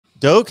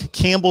Doak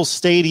Campbell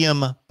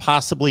Stadium,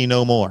 possibly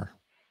no more.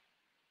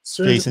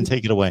 Jason,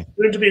 take it away.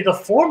 Soon to be the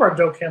former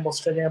Doak Campbell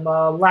Stadium.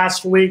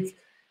 Last week,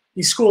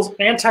 the school's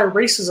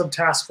anti-racism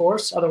task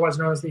force, otherwise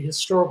known as the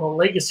Historical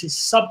Legacy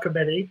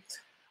Subcommittee,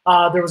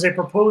 there was a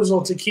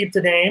proposal to keep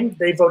the name.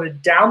 They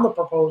voted down the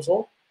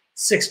proposal,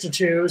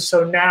 6-2.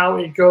 So now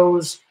it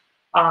goes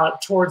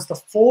towards the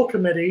full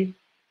committee,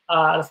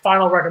 the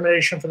final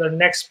recommendation for their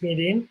next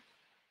meeting,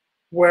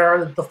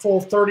 where the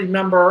full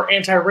 30-member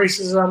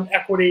anti-racism,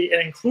 equity,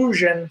 and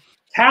inclusion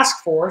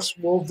task force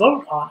will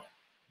vote on it.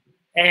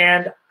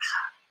 And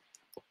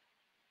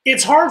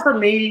it's hard for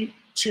me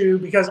to,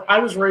 because I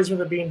was raised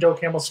with it being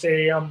Doak Campbell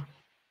Stadium.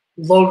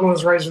 Logan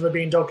was raised with it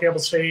being Doak Campbell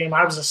Stadium.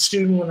 I was a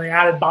student when they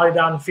added Bobby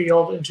Bowden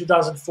Field in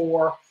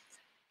 2004.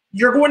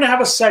 You're going to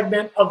have a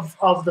segment of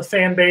the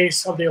fan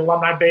base, of the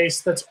alumni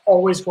base, that's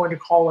always going to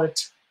call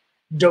it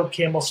Doak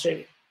Campbell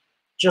Stadium.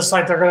 Just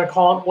like they're going to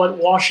call it what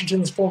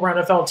Washington's former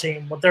NFL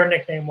team, what their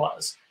nickname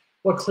was,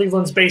 what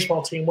Cleveland's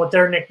baseball team, what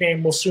their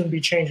nickname will soon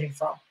be changing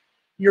from.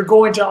 You're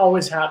going to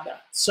always have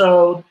that.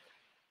 So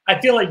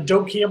I feel like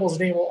Doak Campbell's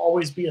name will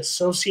always be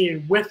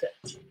associated with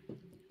it.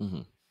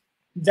 Mm-hmm.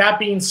 That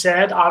being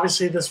said,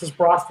 obviously this was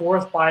brought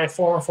forth by a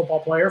former football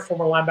player,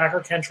 former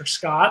linebacker Kendrick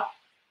Scott.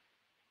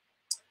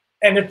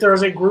 And if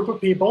there's a group of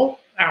people,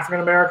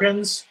 African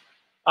Americans,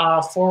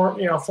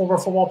 former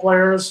football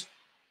players,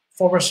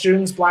 former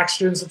students, black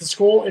students at the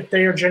school, if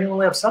they are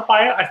genuinely upset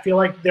by it, I feel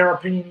like their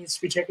opinion needs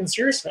to be taken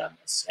seriously on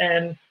this.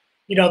 And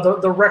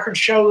the record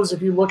shows,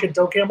 if you look at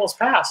Doak Campbell's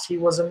past, he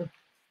was an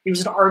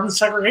ardent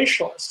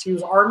segregationist. He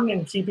was ardent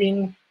in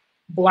keeping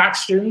black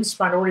students,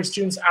 minority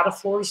students out of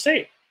Florida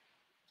State.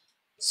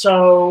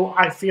 So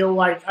I feel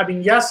like,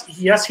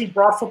 yes, he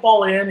brought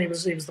football in. He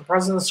was the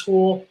president of the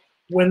school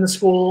when the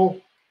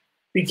school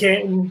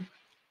became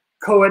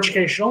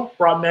co-educational,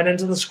 brought men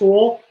into the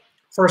school.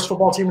 First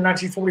football team in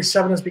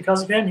 1947 is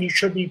because of him. He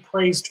should be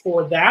praised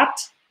for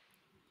that.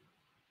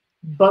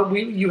 But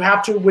you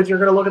have to, when you're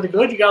going to look at the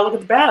good, you got to look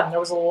at the bad. And there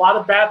was a lot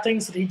of bad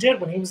things that he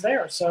did when he was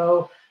there.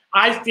 So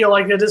I feel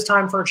like it is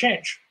time for a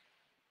change.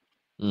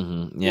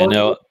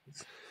 Mm-hmm.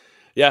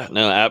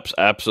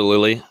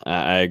 Absolutely.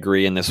 I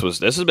agree. And this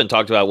has been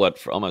talked about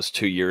for almost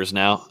 2 years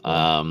now.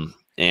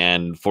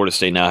 And Florida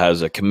State now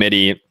has a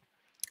committee,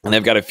 and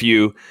they've got a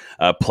few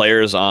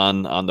players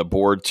on the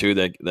board too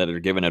that are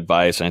giving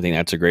advice. And I think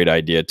that's a great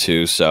idea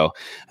too. So,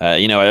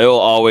 it'll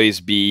always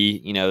be,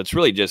 it's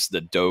really just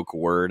the Doak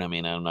word. I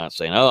mean, I'm not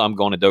saying, I'm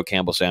going to Doak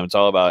Campbell Stadium. It's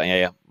all about,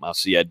 hey, I'll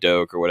see you at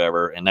Doak or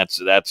whatever. And that's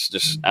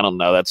just, I don't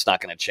know, that's not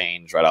going to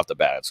change right off the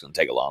bat. It's going to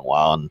take a long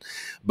while.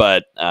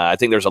 But I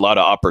think there's a lot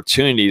of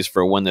opportunities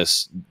for when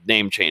this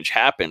name change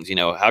happens.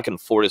 How can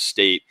Florida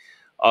State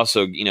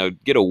also,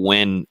 get a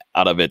win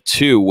out of it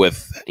too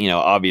with,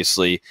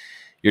 obviously,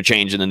 you're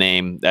changing the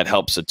name. That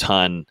helps a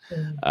ton.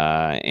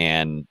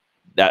 And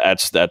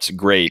that's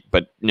great.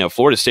 But,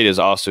 Florida State is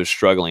also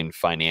struggling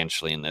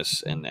financially in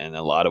this in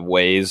a lot of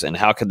ways. And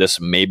how could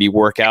this maybe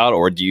work out?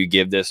 Or do you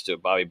give this to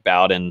Bobby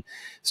Bowden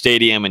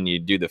Stadium and you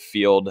do the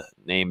field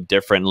name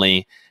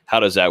differently? How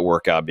does that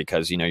work out?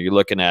 Because, you're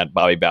looking at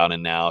Bobby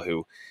Bowden now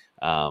who,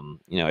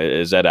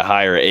 is at a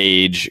higher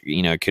age.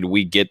 Could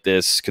we get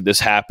this? Could this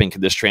happen? Could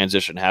this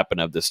transition happen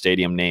of the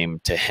stadium name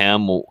to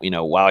him,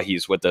 while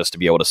he's with us, to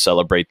be able to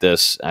celebrate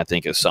this? I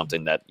think is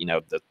something that,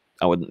 that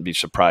I wouldn't be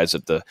surprised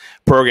if the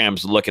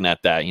program's looking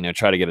at that,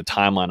 try to get a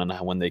timeline on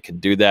when they can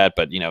do that.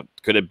 But,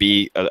 could it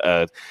be,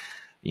 there's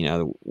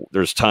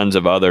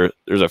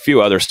a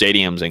few other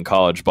stadiums in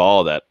college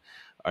ball that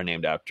are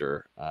named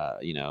after,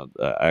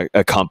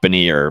 a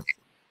company or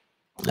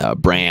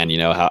brand.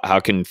 How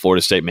can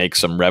Florida State make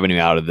some revenue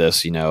out of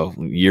this,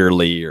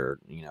 yearly or,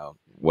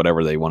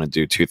 whatever they want to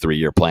do, 2-3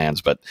 year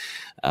plans. But,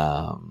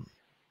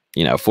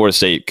 Florida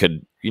State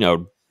could,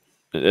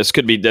 this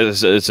could be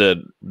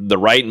the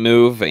right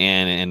move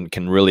and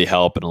can really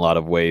help in a lot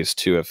of ways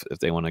too if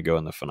they want to go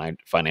in the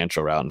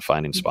financial route and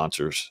finding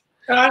sponsors.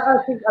 I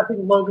think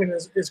Logan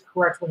is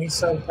correct when he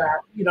says that.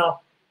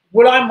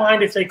 Would I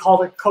mind if they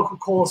called it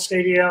Coca-Cola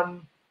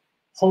Stadium,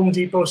 Home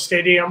Depot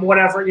Stadium,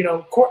 whatever,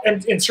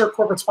 and insert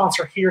corporate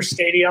sponsor here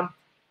stadium?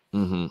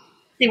 Mm-hmm.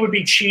 It would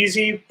be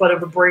cheesy, but it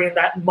would bring in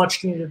that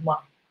much needed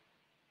money.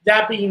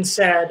 That being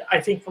said,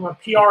 I think from a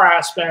PR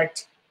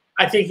aspect,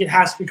 I think it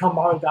has to become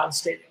Bobby Bowden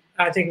Stadium.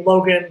 And I think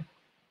Logan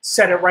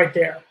said it right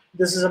there.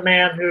 This is a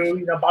man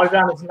who, Bobby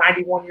Bowden is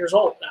 91 years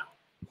old now.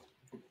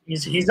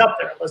 He's up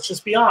there. Let's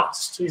just be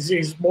honest.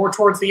 He's more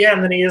towards the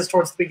end than he is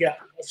towards the beginning.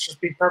 Let's just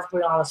be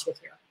perfectly honest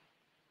with you.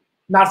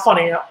 Not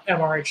funny,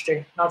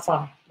 MRHD. Not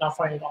funny. Not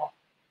funny at all.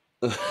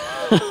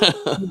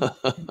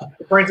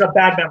 It brings up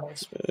bad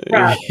memories.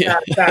 Bad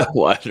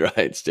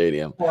Right,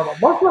 stadium. Most of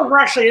them were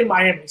actually in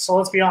Miami, so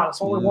let's be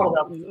honest. Only one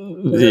of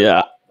them.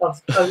 Yeah.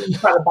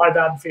 Inside of Bobby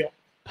Bowden Field.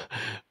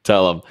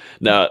 Tell them.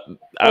 No,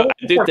 I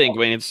do think.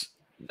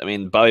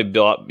 Bobby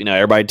built.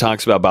 Everybody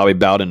talks about Bobby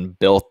Bowden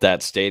built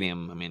that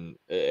stadium.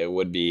 It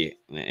would be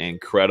an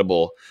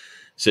incredible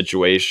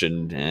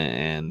situation,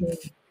 and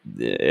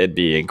it'd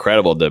be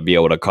incredible to be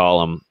able to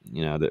call him,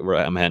 you know, that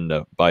I'm heading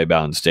to Bobby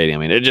Bowden Stadium.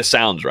 I mean, it just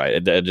sounds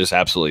right. It just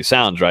absolutely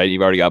sounds right.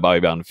 You've already got Bobby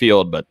Bowden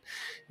Field, but,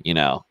 you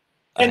know,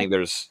 I think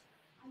there's.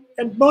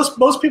 And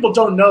most people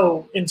don't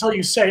know until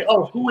you say,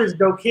 oh, who is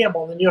Doak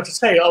Campbell? And then you have to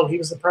say, oh, he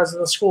was the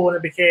president of the school and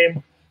it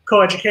became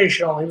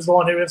coeducational. He was the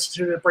one who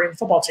instituted the Brayton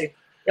football team.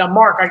 Yeah,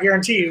 Mark, I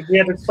guarantee you, we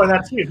had to explain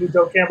that to you, who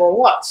Doak Campbell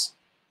was.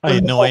 I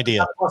had no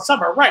idea. Last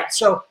summer, right.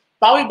 So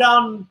Bobby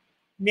Bowden,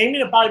 naming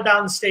it Bobby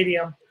Bowden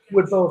Stadium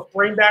would both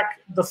bring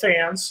back the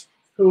fans,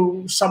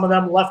 who some of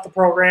them left the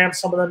program,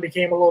 some of them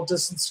became a little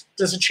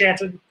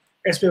disenchanted,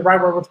 I guess be the right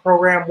word, with the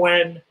program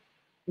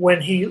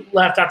when he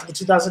left after the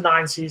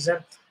 2009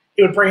 season.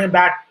 It would bring him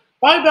back.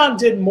 Bobby Bowden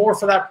did more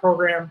for that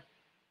program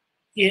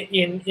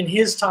in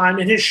his time.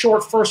 In his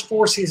short first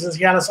 4 seasons,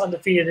 he had us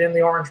undefeated in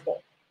the Orange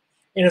Bowl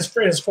in his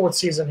 4th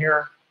season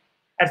here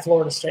at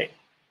Florida State.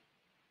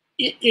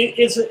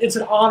 It's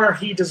an honor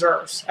he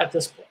deserves at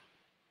this point.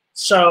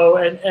 So,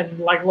 and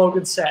like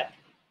Logan said,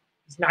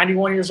 he's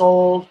 91 years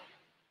old.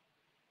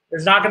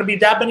 There's not going to be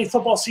that many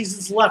football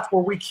seasons left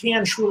where we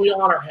can truly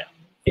honor him.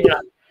 Yeah,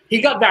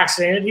 he got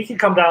vaccinated. He can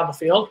come down the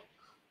field.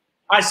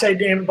 I say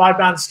name Bobby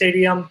Bowden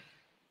Stadium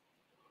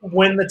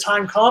when the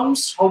time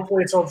comes.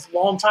 Hopefully it's a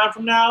long time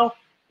from now.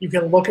 You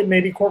can look at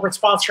maybe corporate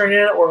sponsoring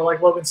it, or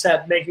like Logan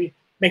said, maybe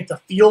make the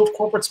field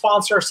corporate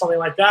sponsor or something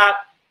like that.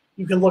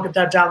 You can look at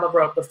that down the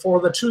road. But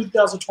for the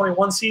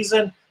 2021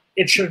 season,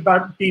 it should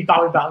be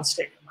Bobby Bowden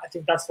Stadium. I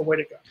think that's the way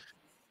to go.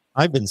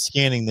 I've been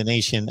scanning the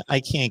nation. I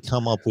can't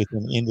come up with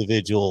an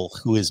individual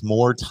who is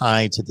more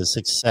tied to the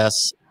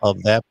success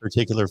of that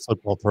particular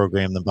football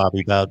program than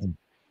Bobby Bowden.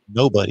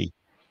 Nobody.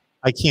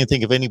 I can't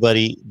think of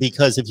anybody,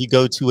 because if you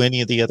go to any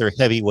of the other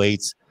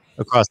heavyweights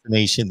across the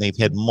nation, they've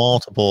had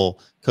multiple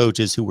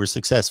coaches who were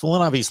successful.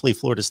 And obviously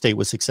Florida State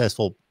was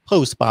successful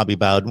post Bobby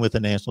Bowden with a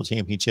national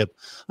championship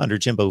under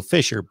Jimbo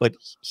Fisher, but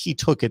he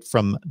took it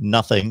from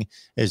nothing,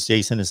 as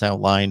Jason has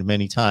outlined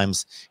many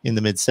times, in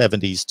the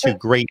mid-70s to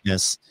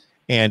greatness.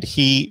 And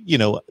he, you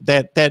know,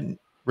 that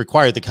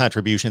required the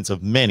contributions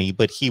of many,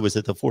 but he was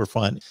at the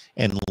forefront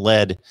and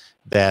led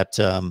that.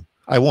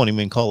 I won't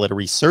even call it a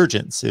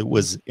resurgence. It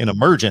was an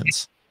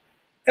emergence.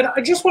 And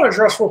I just want to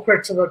address real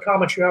quick to the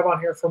comments you have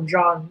on here from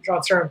John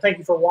Saran. Thank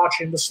you for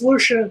watching. The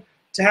solution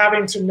to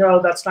having to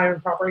know, that's not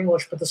even proper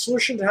English, but the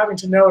solution to having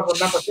to know and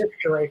remember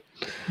history,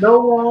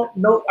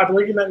 I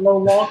believe you meant no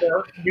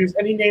longer use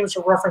any names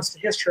or reference to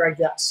history, I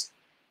guess.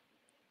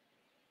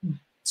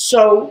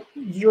 So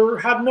you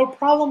have no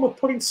problem with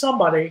putting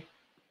somebody's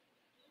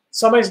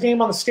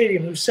name on the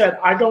stadium who said,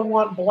 I don't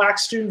want black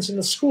students in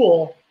the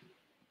school,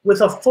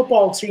 with a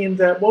football team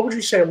that, what would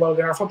you say,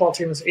 Logan? Our football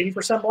team is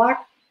 80%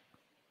 black?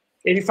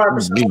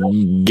 85%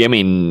 black? Give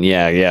me,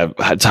 yeah,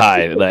 it's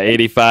high, like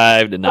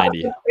 85 to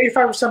 90.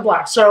 85%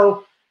 black.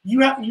 So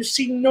you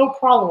see no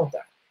problem with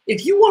that.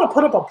 If you want to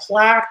put up a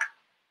plaque,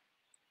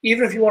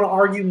 even if you want to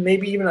argue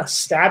maybe even a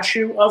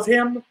statue of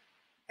him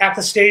at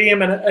the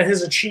stadium and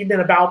his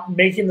achievement about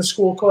making the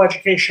school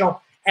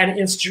coeducational and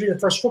instituting the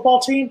first football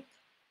team,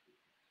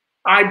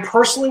 I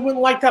personally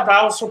wouldn't like that, but I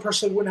also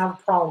personally wouldn't have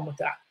a problem with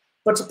that.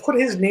 But to put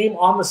his name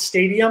on the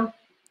stadium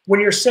when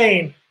you're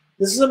saying,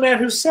 this is a man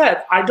who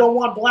said, I don't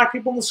want black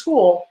people in the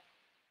school,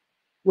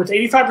 with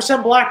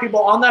 85% black people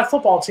on that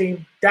football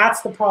team,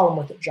 that's the problem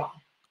with it, John.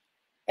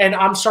 And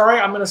I'm sorry,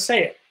 I'm going to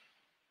say it.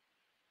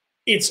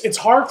 It's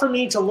hard for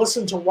me to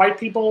listen to white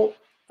people,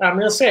 and I'm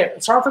going to say it.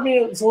 It's hard for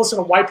me to listen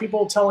to white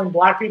people telling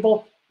black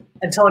people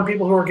and telling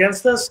people who are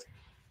against this,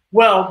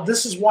 well,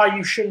 this is why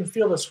you shouldn't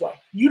feel this way.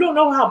 You don't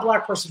know how a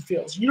black person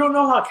feels. You don't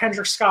know how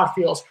Kendrick Scott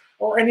feels,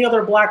 or any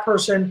other black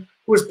person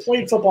who has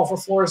played football for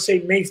Florida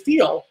State may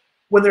feel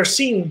when they're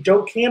seeing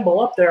Doak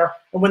Campbell up there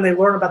and when they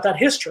learn about that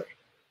history.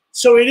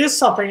 So it is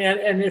something,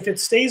 and if it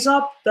stays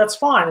up, that's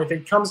fine. If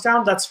it comes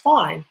down, that's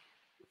fine.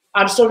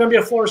 I'm still going to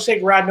be a Florida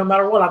State grad no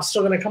matter what. I'm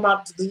still going to come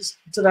out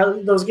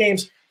to those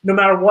games no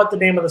matter what the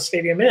name of the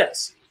stadium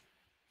is.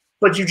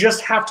 But you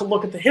just have to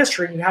look at the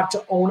history, and you have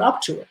to own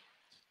up to it.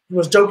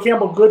 Was Doak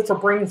Campbell good for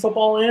bringing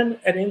football in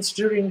and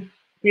instituting,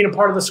 being a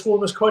part of the school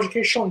and was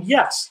coeducational?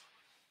 Yes.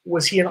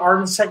 Was he an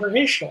ardent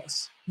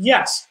segregationist?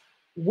 Yes.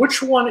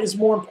 Which one is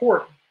more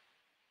important?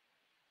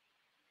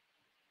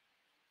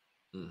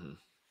 Mm-hmm.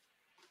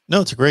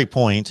 No, it's a great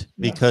point,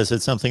 because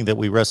it's something that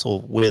we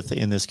wrestle with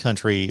in this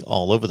country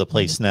all over the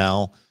place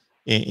now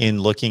in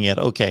looking at,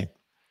 okay,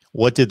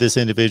 what did this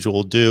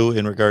individual do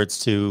in regards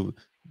to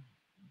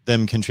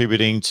them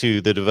contributing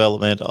to the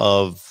development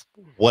of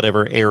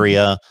whatever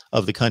area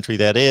of the country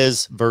that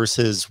is,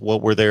 versus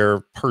what were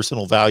their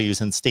personal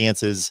values and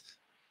stances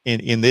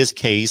in this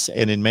case,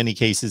 and in many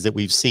cases that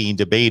we've seen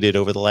debated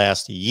over the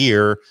last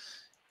year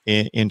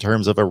in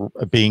terms of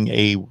being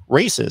a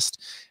racist.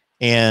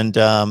 And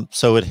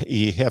so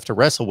you have to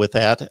wrestle with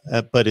that.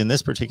 But in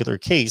this particular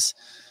case,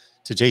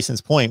 to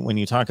Jason's point, when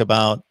you talk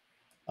about,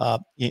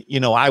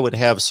 I would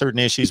have certain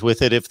issues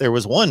with it if there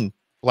was one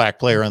black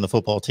player on the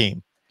football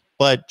team,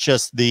 but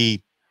just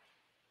the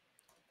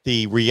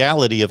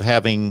reality of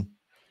having,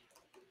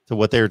 to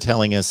what they're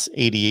telling us,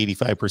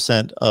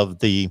 85% of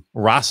the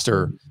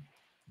roster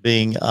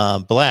being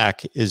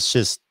black is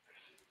just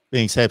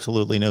makes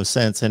absolutely no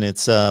sense, and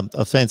it's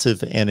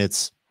offensive, and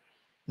it's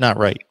not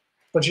right.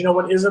 But you know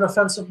what isn't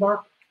offensive,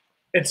 Mark?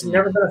 It's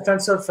never been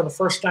offensive for the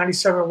first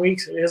 97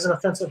 weeks. It isn't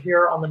offensive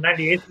here on the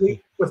 98th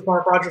week with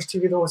Mark Rogers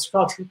TV, the West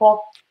College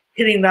Football,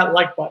 hitting that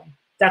like button.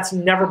 That's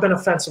never been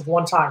offensive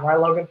one time, right,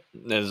 Logan?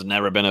 It's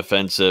never been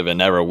offensive and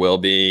never will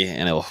be,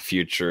 and the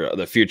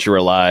future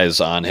relies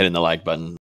on hitting the like button.